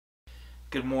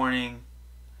good morning,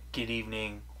 good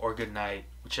evening, or good night,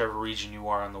 whichever region you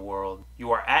are in the world.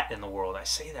 You are at in the world. I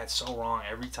say that so wrong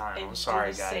every time. I'm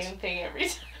sorry, guys. Same thing every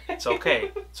time. It's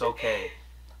okay. It's okay.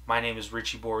 My name is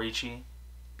Richie Borici.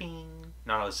 Bing.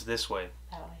 No, it's this way.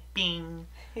 That way. Bing.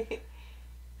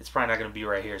 It's probably not going to be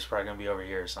right here. It's probably going to be over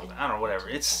here or something. I don't know, whatever.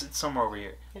 It's somewhere over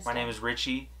here. My name is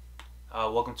Richie.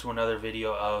 Welcome to another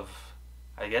video of,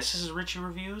 I guess this is Richie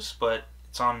Reviews, but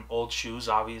it's on old shoes,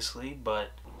 obviously.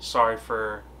 But sorry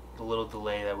for the little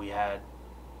delay that we had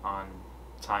on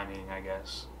timing, I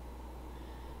guess.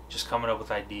 Just coming up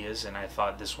with ideas, and I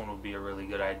thought this one would be a really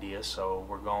good idea, so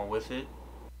we're going with it.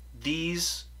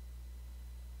 These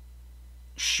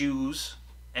shoes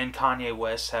and Kanye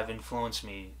West have influenced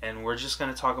me, and we're just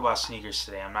going to talk about sneakers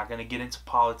today. I'm not going to get into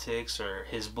politics or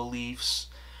his beliefs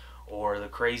or the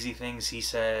crazy things he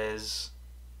says.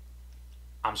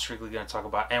 I'm strictly going to talk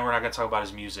about, and we're not going to talk about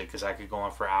his music because I could go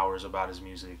on for hours about his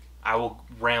music. I will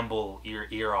ramble your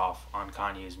ear off on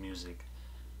Kanye's music.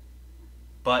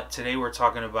 But today we're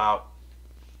talking about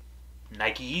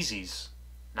Nike Yeezys.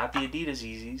 Not the Adidas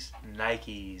Yeezys,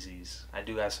 Nike Yeezys. I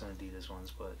do have some Adidas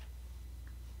ones, but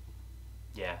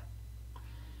yeah.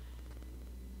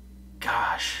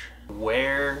 Gosh,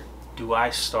 where do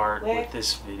I start with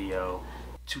this video?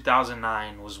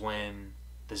 2009 was when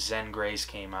the Zen Grays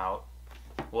came out.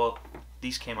 Well,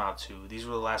 these came out too. These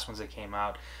were the last ones that came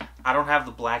out. I don't have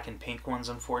the black and pink ones,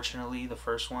 unfortunately, the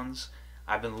first ones.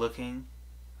 I've been looking.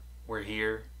 We're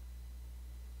here.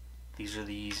 These are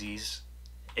the Yeezys.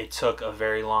 It took a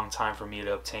very long time for me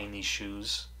to obtain these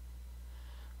shoes.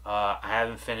 I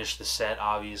haven't finished the set,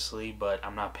 obviously, but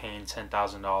I'm not paying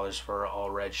 $10,000 for an all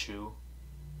red shoe.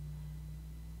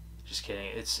 Just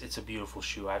kidding. It's a beautiful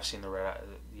shoe. I've seen the red.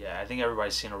 Yeah, I think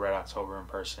everybody's seen a Red October in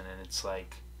person, and it's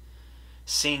like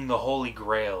seeing the Holy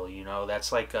Grail. You know,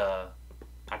 that's like I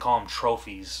call them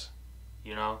trophies.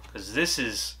 You know, because this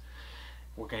is.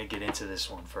 We're gonna get into this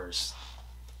one first.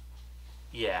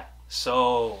 Yeah.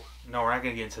 So no, we're not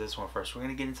gonna get into this one first. We're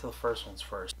gonna get into the first ones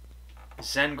first.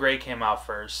 Zen Gray came out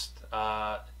first,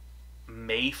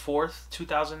 May 4th,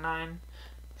 2009,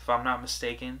 if I'm not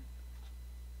mistaken.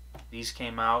 These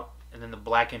came out, and then the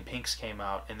black and pinks came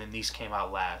out, and then these came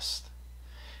out last.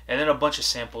 And then a bunch of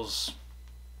samples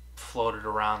floated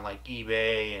around like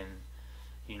eBay, and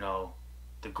you know,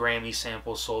 the Grammy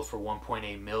sample sold for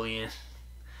 1.8 million.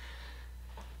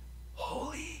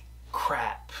 Holy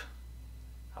crap.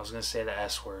 I was gonna say the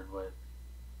S word, but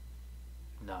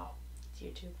no.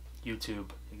 It's YouTube,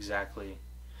 exactly.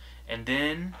 And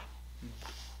then,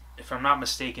 if I'm not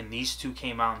mistaken, these two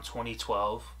came out in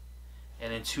 2012.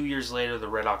 And then 2 years later, the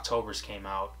Red Octobers came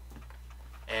out.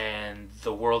 And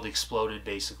the world exploded,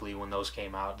 basically, when those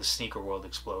came out. The sneaker world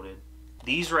exploded.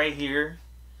 These right here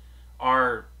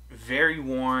are very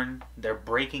worn. They're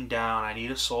breaking down. I need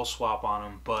a sole swap on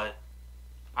them, but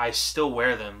I still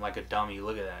wear them like a dummy.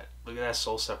 Look at that. Look at that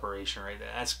sole separation right there.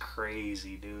 That's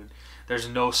crazy, dude. There's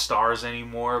no stars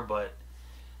anymore, but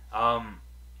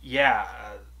yeah,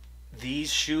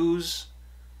 these shoes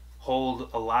hold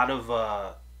a lot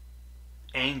of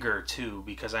anger too,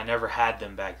 because I never had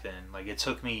them back then. Like, it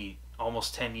took me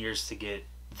almost 10 years to get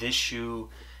this shoe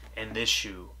and this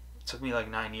shoe. It took me like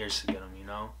 9 years to get them, you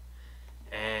know?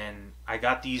 And I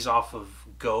got these off of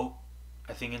GOAT,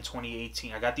 I think in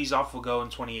 2018. I got these off of GOAT in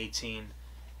 2018.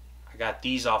 I got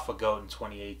these off of GOAT in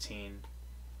 2018.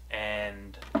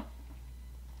 And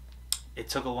it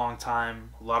took a long time,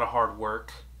 a lot of hard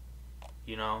work,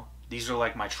 you know? These are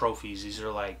like my trophies. These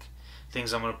are like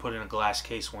things I'm going to put in a glass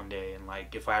case one day. And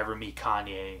like, if I ever meet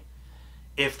Kanye,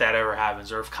 if that ever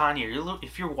happens, or if Kanye,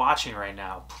 if you're watching right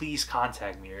now, please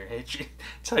contact me, or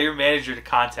tell your manager to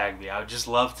contact me. I would just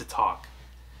love to talk.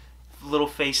 Little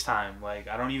FaceTime. Like,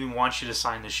 I don't even want you to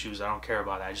sign the shoes. I don't care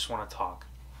about that. I just want to talk.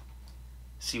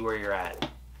 See where you're at.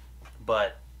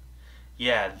 But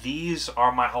yeah, these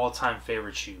are my all-time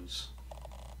favorite shoes.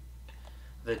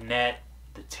 The net,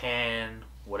 the tan,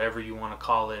 whatever you want to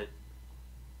call it.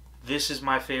 This is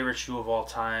my favorite shoe of all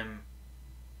time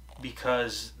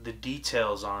because the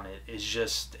details on it is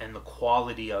just, and the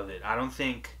quality of it. I don't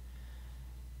think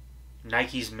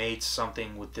Nike's made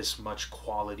something with this much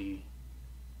quality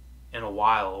in a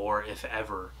while, or if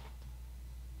ever,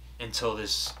 until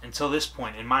this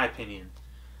point, in my opinion.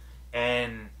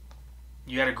 And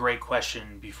you had a great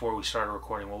question before we started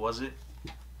recording. What was it?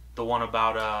 The one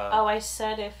about Oh, I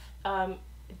said if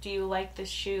do you like this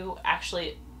shoe?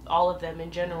 Actually, all of them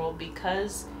in general,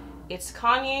 because it's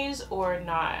Kanye's or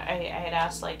not. I had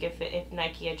asked like if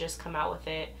Nike had just come out with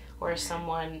it, or if some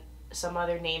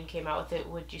other name came out with it,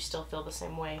 would you still feel the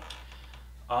same way?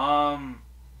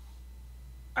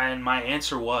 and my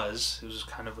answer was, it was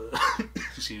kind of a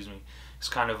excuse me, it's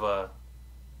kind of a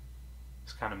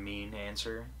it's kind of mean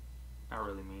answer, not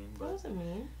really mean, That wasn't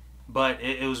mean. but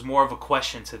it was more of a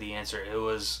question to the answer. It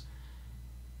was,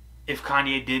 if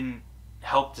Kanye didn't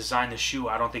help design the shoe,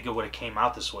 I don't think it would have came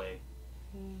out this way.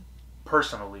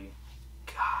 Personally,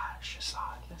 gosh, it's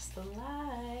hot. That's the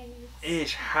lights.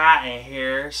 It's hot in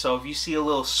here, so if you see a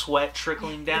little sweat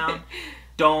trickling down,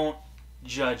 don't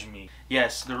judge me.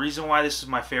 Yes, the reason why this is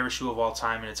my favorite shoe of all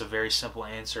time, and it's a very simple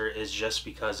answer, is just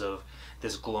because of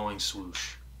this glowing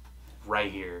swoosh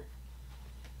right here.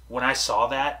 When I saw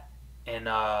that, and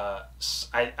I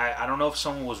don't know if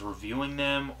someone was reviewing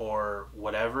them or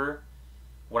whatever.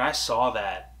 When I saw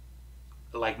that,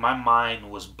 like, my mind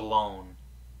was blown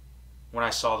when I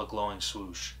saw the glowing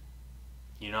swoosh,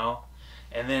 you know?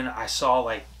 And then I saw,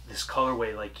 like, this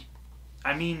colorway, like,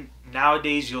 I mean,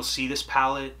 nowadays you'll see this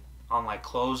palette on, like,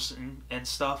 clothes and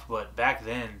stuff, but back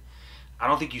then, I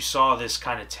don't think you saw this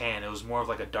kind of tan. It was more of,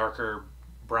 like, a darker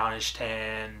brownish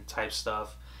tan type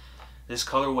stuff. This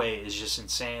colorway is just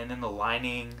insane. And then the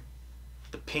lining,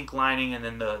 the pink lining, and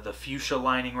then the fuchsia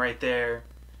lining right there.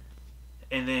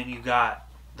 And then you got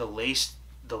the lace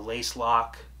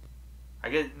lock. I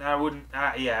guess I wouldn't.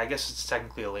 Yeah, I guess it's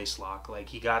technically a lace lock. Like,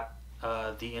 he got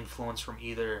the influence from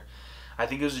either, I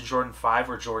think it was a Jordan 5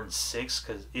 or Jordan 6,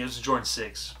 because it was a Jordan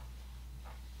 6.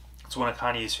 It's one of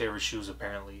Kanye's favorite shoes,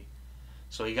 apparently.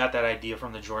 So he got that idea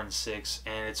from the Jordan 6,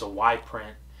 and it's a Y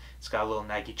print. It's got a little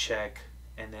Nike check,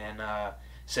 and then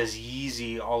says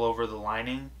Yeezy all over the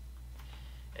lining.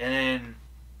 And then,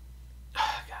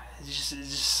 it's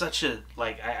just such a,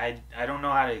 like, I don't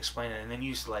know how to explain it. And then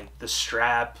you like the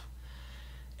strap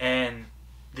and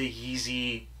the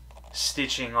Yeezy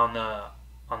stitching on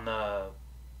the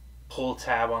pull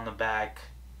tab on the back.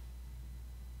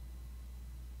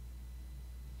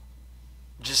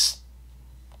 Just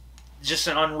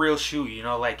an unreal shoe, you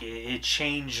know. Like, it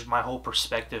changed my whole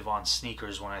perspective on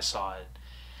sneakers when I saw it,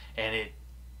 and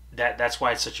that's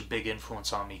why it's such a big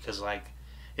influence on me, because like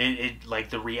it like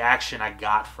the reaction I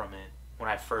got from it when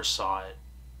I first saw it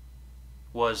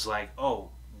was like, oh,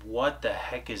 what the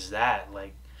heck is that?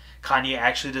 Like, Kanye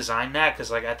actually designed that? Because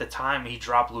like at the time he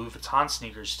dropped Louis Vuitton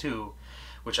sneakers too,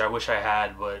 which I wish I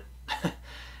had, but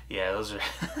yeah, those are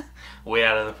way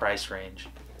out of the price range.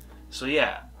 So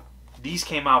yeah, these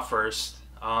came out first.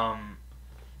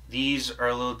 These are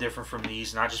a little different from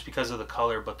these, not just because of the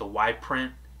color, but the Y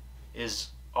print is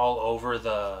all over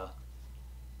the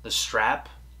strap,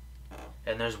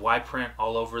 and there's Y print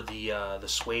all over the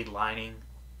suede lining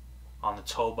on the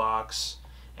toe box,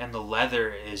 and the leather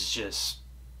is just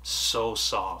so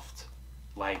soft.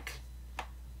 Like,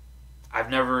 I've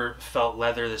never felt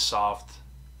leather this soft,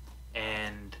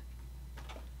 and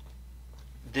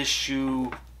this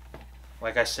shoe,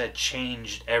 like I said,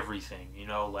 changed everything. You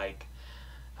know, like,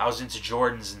 I was into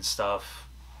Jordans and stuff,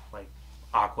 like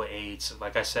Aqua 8s.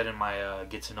 Like I said in my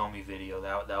Get to Know Me video,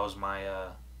 that was my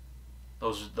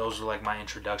those were like my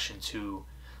introduction to,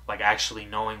 like, actually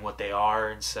knowing what they are,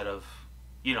 instead of,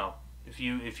 you know, if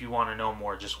you want to know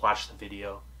more, just watch the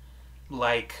video.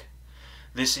 Like,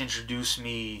 this introduced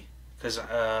me, because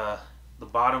the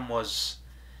bottom was,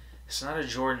 it's not a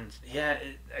Jordan. Yeah,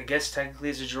 I guess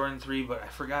technically it's a Jordan 3, but I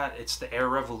forgot. It's the Air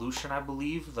Revolution, I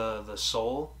believe, the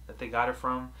sole that they got it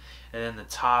from. And then the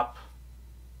top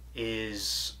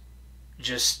is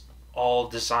just all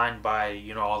designed by,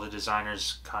 you know, all the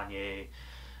designers, Kanye,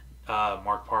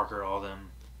 Mark Parker, all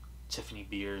them, Tiffany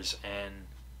Beers, and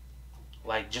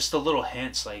like just the little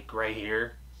hints, like right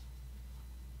here,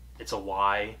 it's a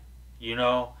Y, you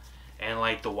know, and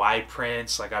like the Y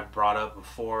prints, like I brought up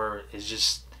before, is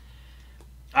just,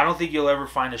 I don't think you'll ever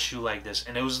find a shoe like this.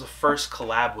 And it was the first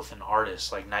collab with an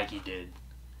artist, like Nike did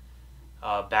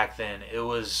back then.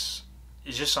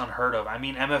 It's just unheard of. I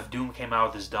mean, MF Doom came out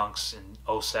with his Dunks in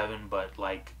 '07, but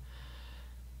like,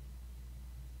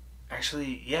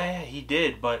 actually, yeah, he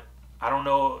did, but I don't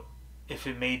know if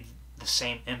it made the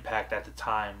same impact at the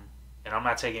time. And I'm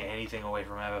not taking anything away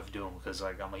from MF Doom, because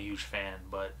like I'm a huge fan,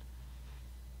 but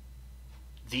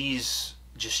these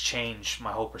just changed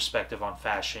my whole perspective on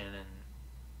fashion and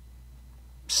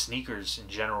sneakers in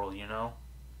general, you know?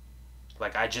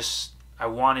 Like, I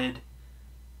wanted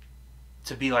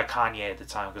to be like Kanye at the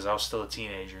time, because I was still a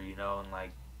teenager, you know, and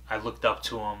like I looked up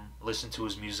to him, listened to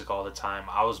his music all the time.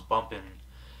 I was bumping,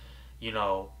 you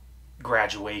know,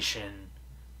 Graduation,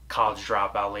 College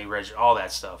Dropout, Late Reg, all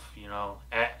that stuff, you know,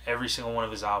 every single one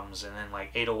of his albums. And then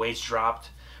like 808s dropped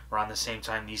around the same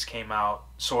time these came out,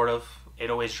 sort of.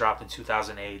 808s dropped in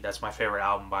 2008. That's my favorite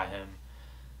album by him,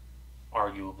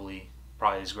 arguably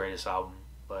probably his greatest album,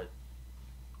 but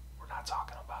we're not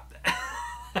talking about that.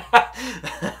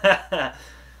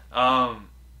 um,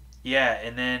 yeah,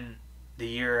 and then the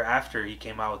year after he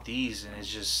came out with these, and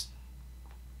it's just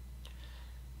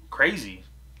crazy.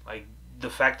 Like the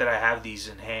fact that I have these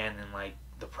in hand and like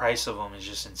the price of them is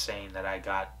just insane. That I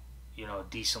got,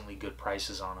 decently good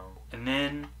prices on them. And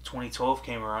then 2012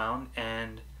 came around,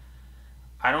 and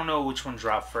I don't know which one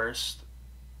dropped first.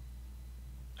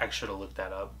 I should have looked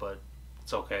that up, but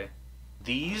it's okay.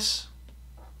 These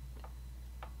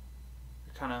are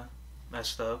kind of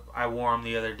messed up. I wore them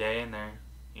the other day, and they're,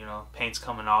 paint's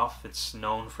coming off. It's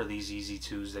known for these Yeezy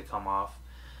 2s. They come off.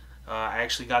 I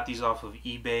actually got these off of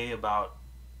eBay about,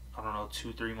 I don't know,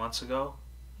 2-3 months ago,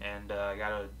 and I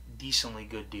got a decently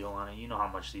good deal on it. You know how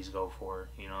much these go for,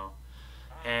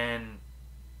 and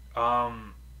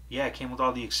yeah, it came with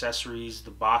all the accessories.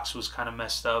 The box was kind of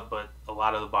messed up, but a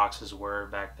lot of the boxes were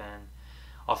back then.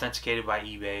 Authenticated by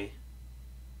eBay,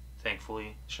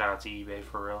 thankfully. Shout out to eBay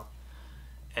for real.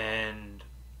 And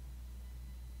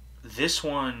this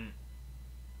one,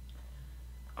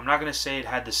 I'm not gonna say it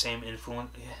had the same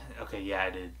influence. Okay, yeah,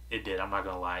 it did. It did. I'm not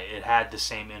gonna lie. It had the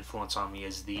same influence on me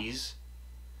as these,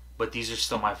 but these are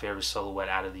still my favorite silhouette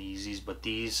out of the Yeezys. But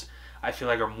these, I feel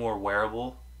like, are more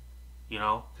wearable.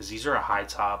 Because these are a high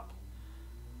top.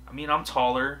 I mean, I'm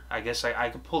taller. I guess I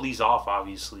could pull these off,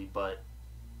 obviously, but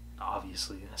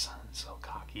obviously, that sounds so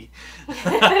cocky.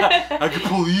 I could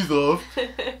pull these off.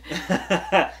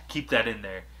 Keep that in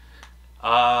there.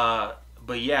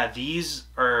 But yeah, these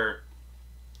are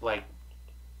like,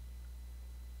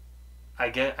 I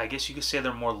guess you could say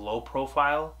they're more low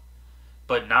profile,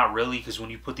 but not really, because when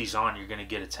you put these on, you're gonna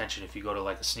get attention. If you go to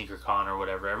like a sneaker con or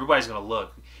whatever, everybody's gonna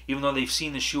look, even though they've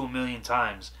seen the shoe a million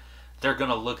times. They're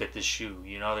gonna look at this shoe.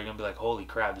 They're gonna be like, "Holy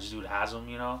crap, this dude has them,"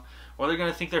 or they're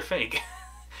gonna think they're fake.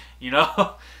 you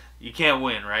can't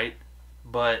win, right?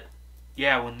 But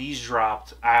yeah, when these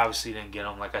dropped, I obviously didn't get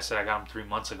them. Like I said, I got them 3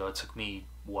 months ago. It took me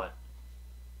what,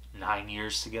 9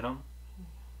 years to get them,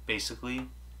 basically.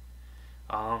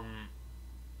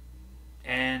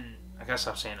 And I gotta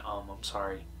stop saying I'm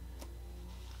sorry.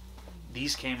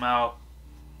 These came out,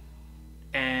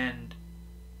 and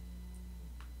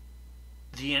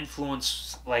the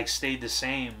influence like stayed the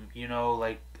same,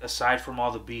 like aside from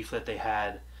all the beef that they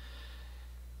had.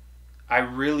 I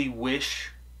really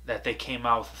wish that they came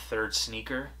out with a third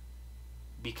sneaker,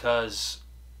 because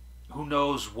who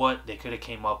knows what they could have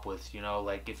came up with,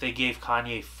 like if they gave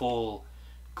Kanye full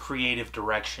creative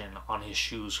direction on his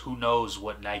shoes, who knows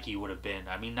what Nike would have been.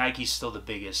 I mean, Nike's still the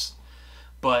biggest,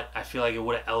 but I feel like it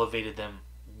would have elevated them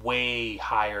way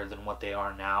higher than what they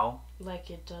are now. Like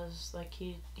it does, like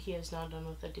he has now done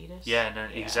with Adidas. Yeah, no,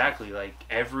 exactly. Like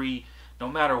no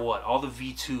matter what, all the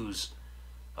V2s,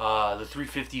 the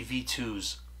 350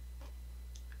 V2s,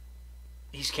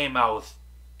 he's came out with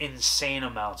insane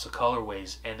amounts of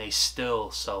colorways, and they still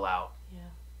sell out. Yeah.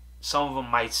 Some of them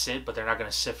might sit, but they're not going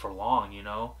to sit for long,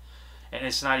 And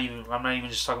it's not even, I'm not even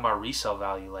just talking about resale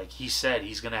value. Like he said,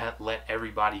 he's going to let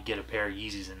everybody get a pair of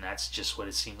Yeezys, and that's just what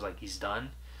it seems like he's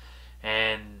done.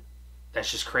 And that's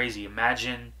just crazy.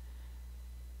 Imagine,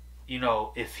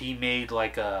 if he made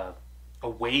like a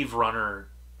Wave Runner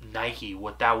Nike,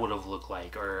 what that would have looked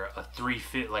like, or a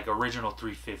 350, like original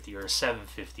 350, or a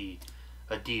 750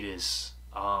 Adidas.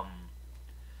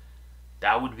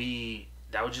 That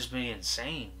would just be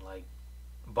insane. Like,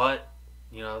 but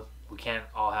we can't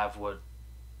all have what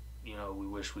we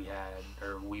wish we had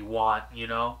or we want.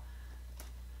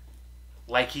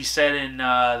 Like he said in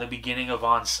the beginning of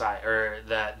On-Site, or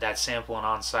that sample in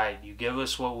On-Site, you give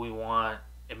us what we want,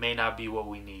 it may not be what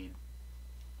we need.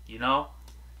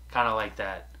 Kind of like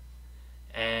that.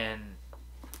 And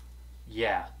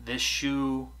yeah, this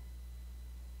shoe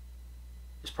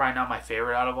is probably not my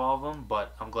favorite out of all of them,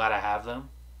 but I'm glad I have them.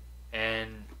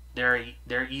 And they're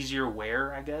easier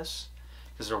wear, I guess,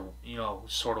 because they're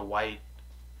sort of white,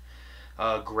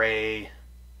 gray,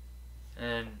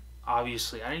 and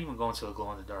obviously I didn't even go into the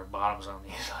glow in the dark bottoms on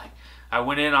these. Like I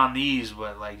went in on these,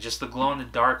 but like just the glow in the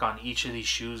dark on each of these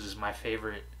shoes is my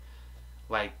favorite.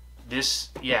 Like this,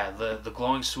 yeah, the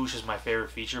glowing swoosh is my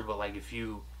favorite feature. But like if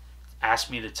you ask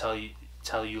me to tell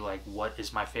you like what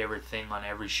is my favorite thing on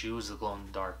every shoe, is the glow in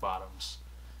the dark bottoms.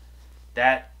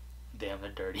 Damn,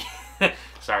 they're dirty.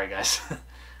 Sorry guys.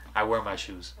 I wear my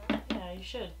shoes. Yeah, you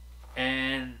should.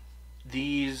 And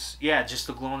these, yeah, just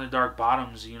the glow in the dark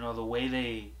bottoms, the way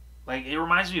they, like, it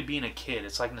reminds me of being a kid.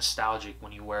 It's like nostalgic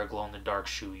when you wear a glow in the dark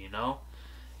shoe,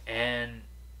 And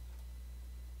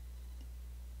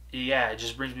yeah, it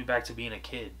just brings me back to being a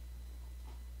kid.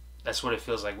 That's what it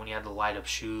feels like when you had the light up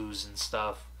shoes and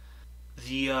stuff.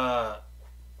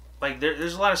 Like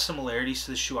there's a lot of similarities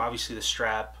to the shoe. Obviously the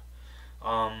strap,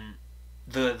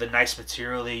 the nice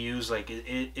material they use. Like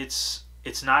it's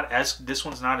not as, this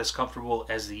one's not as comfortable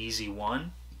as the Yeezy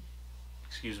one.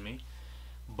 Excuse me,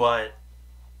 but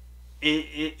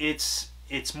it's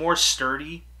more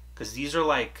sturdy because these are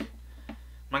like, I'm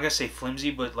not gonna say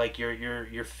flimsy, but like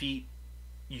your feet,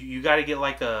 you got to get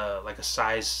like a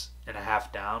size and a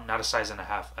half down, not a size and a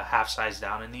half size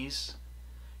down in these.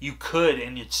 You could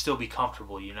and you'd still be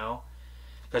comfortable, you know,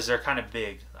 because they're kind of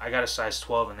big. I got a size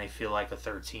 12 and they feel like a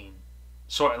 13,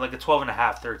 so like a 12 and a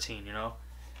half, 13, you know,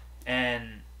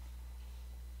 and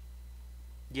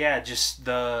yeah, just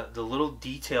the little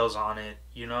details on it,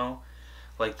 you know,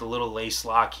 like the little lace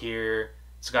lock here.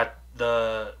 It's got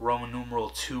the Roman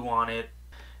numeral 2 on it.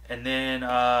 And then,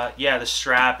 yeah, the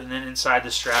strap. And then inside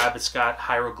the strap, it's got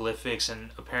hieroglyphics.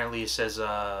 And apparently it says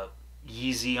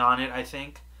Yeezy on it, I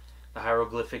think. The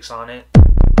hieroglyphics on it.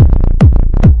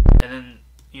 And then,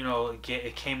 you know,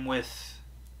 it came with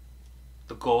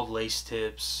the gold lace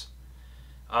tips.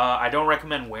 I don't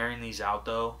recommend wearing these out,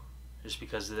 though. Just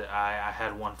because I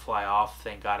had one fly off.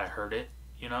 Thank God I heard it,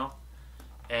 you know.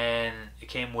 And it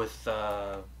came with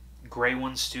gray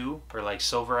ones too, or like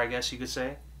silver, I guess you could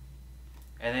say.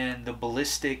 And then the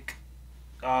ballistic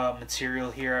material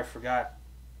here, I forgot,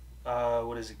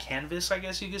 what is it, canvas, I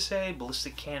guess you could say,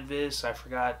 ballistic canvas, I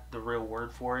forgot the real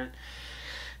word for it.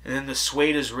 And then the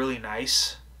suede is really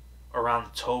nice around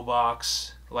the toe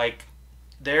box. Like,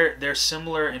 they're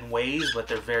similar in ways, but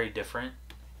they're very different.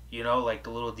 You know, like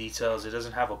the little details. It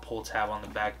doesn't have a pull tab on the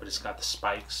back, but it's got the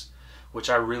spikes, which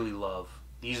I really love.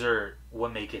 These are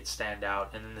what make it stand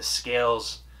out. And then the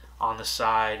scales on the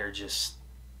side are just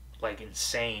like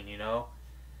insane, you know?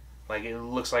 Like it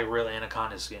looks like real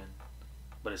anaconda skin,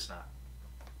 but it's not.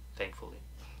 Thankfully.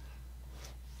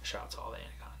 Shout out to all the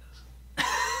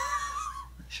anacondas.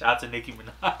 Shout out to Nicki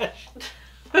Minaj.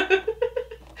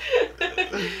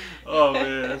 Oh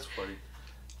man, that's funny.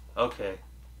 Okay.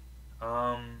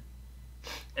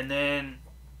 And then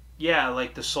yeah,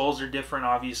 like the soles are different.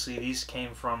 Obviously, these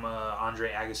came from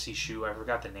Andre Agassi shoe. I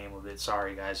forgot the name of it.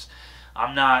 Sorry, guys.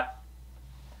 I'm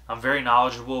very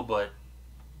knowledgeable, but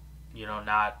you know,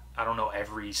 I don't know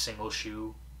every single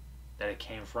shoe that it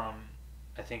came from.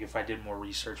 I think if I did more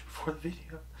research before the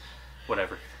video,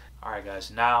 whatever. All right, guys.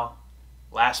 Now,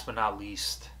 last but not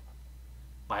least,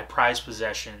 my prized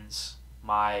possessions,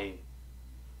 my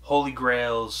holy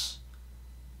grails.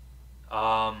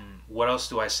 What else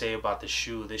do I say about the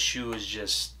shoe? This shoe is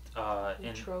just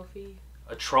trophy.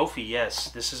 A trophy, yes.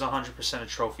 This is 100% a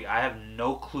trophy. I have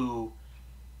no clue.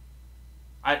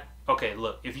 Okay,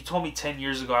 look. If you told me 10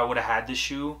 years ago I would have had this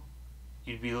shoe,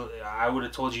 I would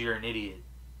have told you you're an idiot,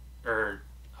 or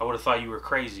I would have thought you were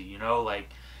crazy. You know, like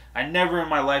I never in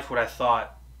my life would have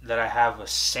thought that I have a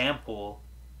sample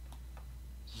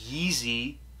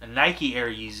Yeezy, a Nike Air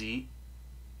Yeezy,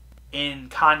 in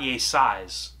Kanye's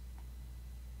size.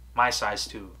 My size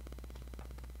too.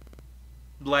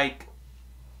 Like,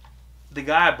 the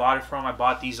guy I bought it from, I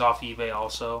bought these off eBay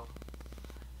also.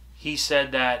 He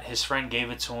said that his friend gave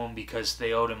it to him because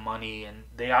they owed him money and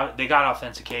they got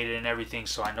authenticated and everything,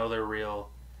 so I know they're real.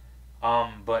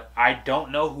 But I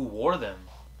don't know who wore them.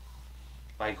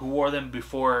 Like, who wore them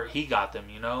before he got them,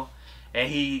 you know?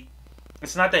 And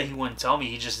it's not that he wouldn't tell me,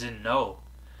 he just didn't know.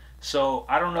 So,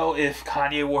 I don't know if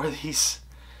Kanye wore these,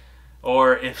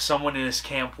 or if someone in his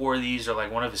camp wore these, or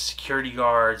like one of his security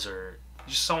guards, or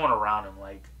just someone around him.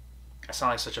 Like, I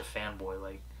sound like such a fanboy.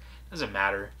 Like, it doesn't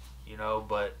matter, you know,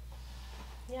 but...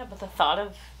 Yeah, but the thought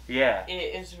of yeah,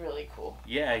 it is really cool.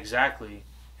 Yeah, exactly.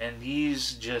 And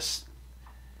these just...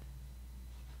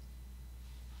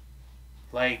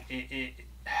 like,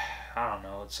 I don't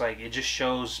know. It's like, it just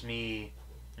shows me...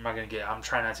 I'm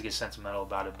trying not to get sentimental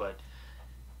about it, but...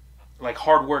 like,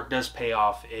 hard work does pay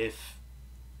off if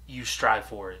you strive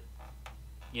for it.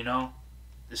 You know?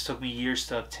 This took me years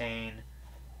to obtain,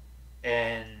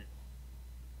 and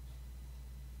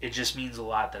it just means a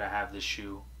lot that I have this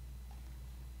shoe.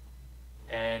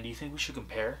 And do you think we should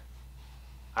compare?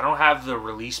 I don't have the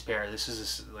release pair. This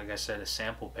is, like I said, a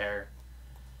sample pair.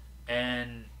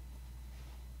 And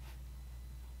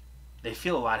they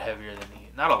feel a lot heavier than me.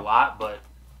 Not a lot, but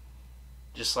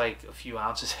just like a few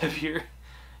ounces heavier,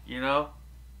 you know?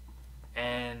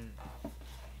 And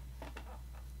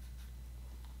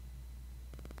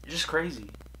it's just crazy.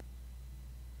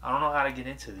 I don't know how to get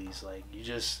into these. Like, you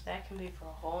just... that can be for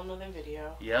a whole nother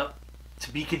video. Yep.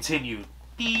 To be continued.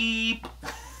 Beep.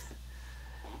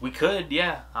 We could,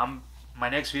 yeah. My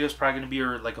next video is probably going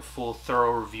to be like a full,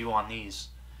 thorough review on these.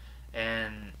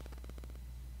 And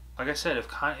like I said,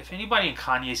 if anybody in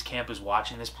Kanye's camp is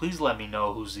watching this, please let me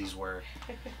know whose these were.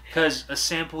 Because a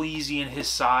sample Yeezy in his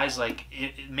size, like,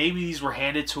 maybe these were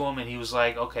handed to him and he was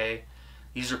like, okay,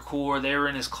 these are cool, or they were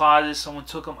in his closet, someone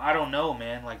took them. I don't know,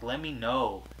 man. Like, let me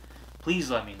know.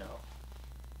 Please let me know.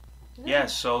 Yeah,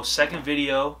 so second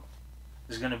video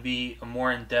is going to be a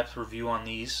more in-depth review on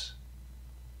these.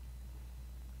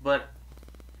 But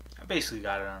I basically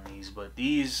got it on these. But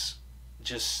these,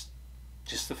 just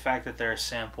the fact that they're a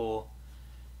sample,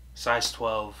 size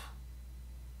 12,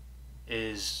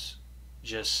 is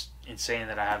just insane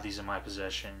that I have these in my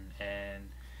possession.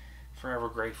 And forever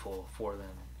grateful for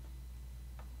them.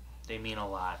 They mean a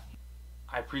lot.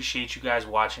 I appreciate you guys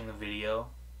watching the video.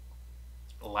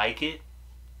 Like it.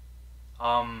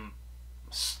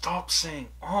 Stop saying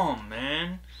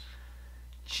man.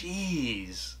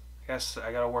 Jeez. I guess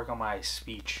I gotta work on my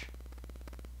speech.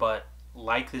 But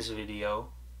like this video.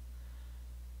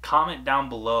 Comment down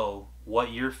below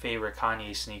what your favorite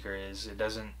Kanye sneaker is. It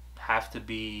doesn't have to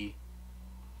be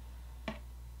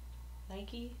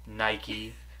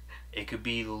Nike. It could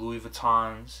be the Louis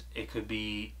Vuittons. It could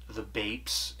be the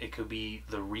Bapes. It could be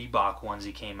the Reebok ones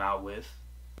he came out with.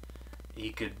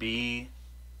 It could be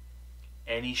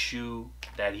any shoe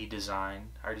that he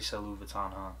designed. I already said Louis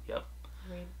Vuitton, huh? Yep.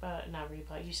 Not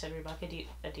Reebok. You said Reebok.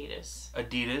 Adidas.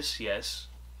 Adidas, yes.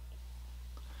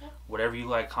 Yeah. Whatever you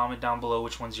like, comment down below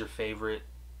which one's your favorite.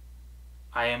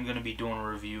 I am going to be doing a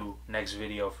review next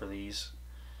video for these.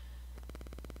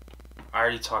 I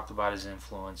already talked about his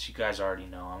influence. You guys already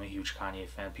know I'm a huge Kanye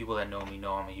fan. People that know me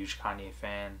know I'm a huge Kanye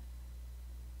fan.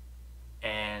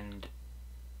 And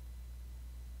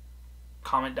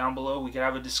comment down below. We could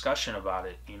have a discussion about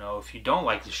it. You know, if you don't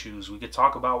like the shoes, we could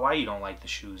talk about why you don't like the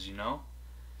shoes, you know?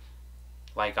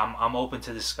 Like, I'm open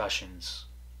to discussions.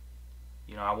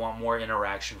 You know, I want more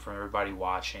interaction from everybody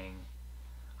watching.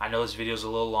 I know this video's a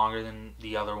little longer than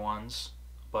the other ones,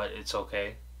 but it's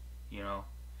okay. You know,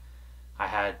 I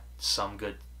had some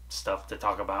good stuff to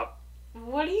talk about.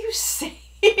 What are you saying?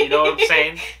 You know what I'm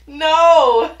saying?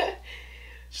 No.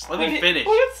 Just let me finish.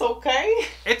 But it's okay.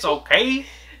 It's okay.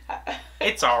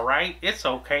 It's alright. It's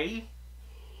okay.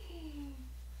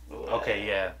 Okay,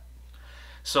 yeah.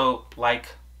 So, like,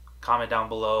 comment down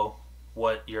below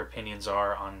what your opinions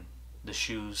are on the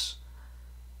shoes.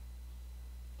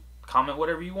 Comment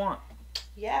whatever you want.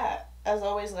 Yeah. As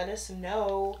always, let us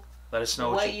know. Let us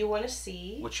know what you want to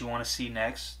see. What you want to see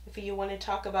next. If you want to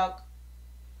talk about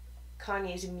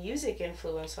Kanye's music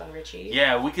influence on Richie.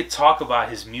 Yeah, we could talk about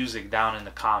his music down in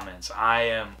the comments. I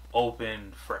am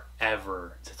open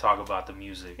forever to talk about the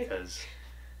music because,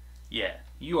 yeah,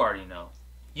 you already know.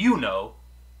 You know.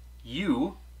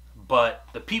 But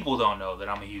the people don't know that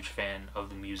I'm a huge fan of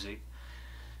the music.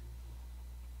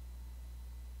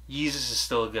 Yeezus is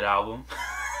still a good album.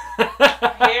 Here we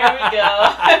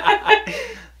go.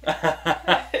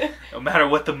 No matter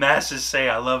what the masses say,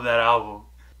 I love that album.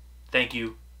 Thank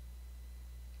you.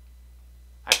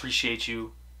 I appreciate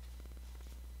you.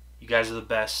 You guys are the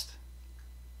best.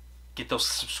 Get those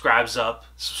subscribes up.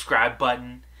 Subscribe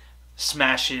button.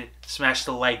 Smash it. Smash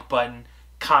the like button.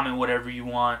 Comment whatever you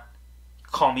want.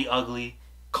 Call me ugly.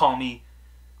 Call me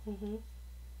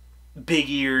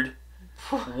big-eared.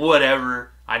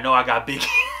 Whatever. I know I got big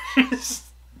ears.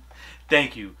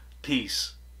 Thank you.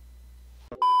 Peace.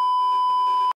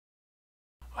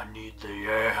 I need the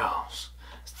yams.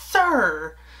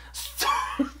 Sir!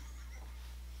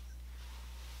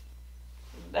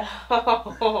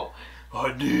 No.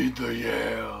 I need the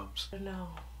yams. No.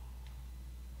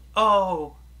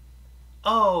 Oh.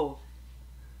 Oh.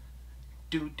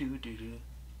 Do do do do.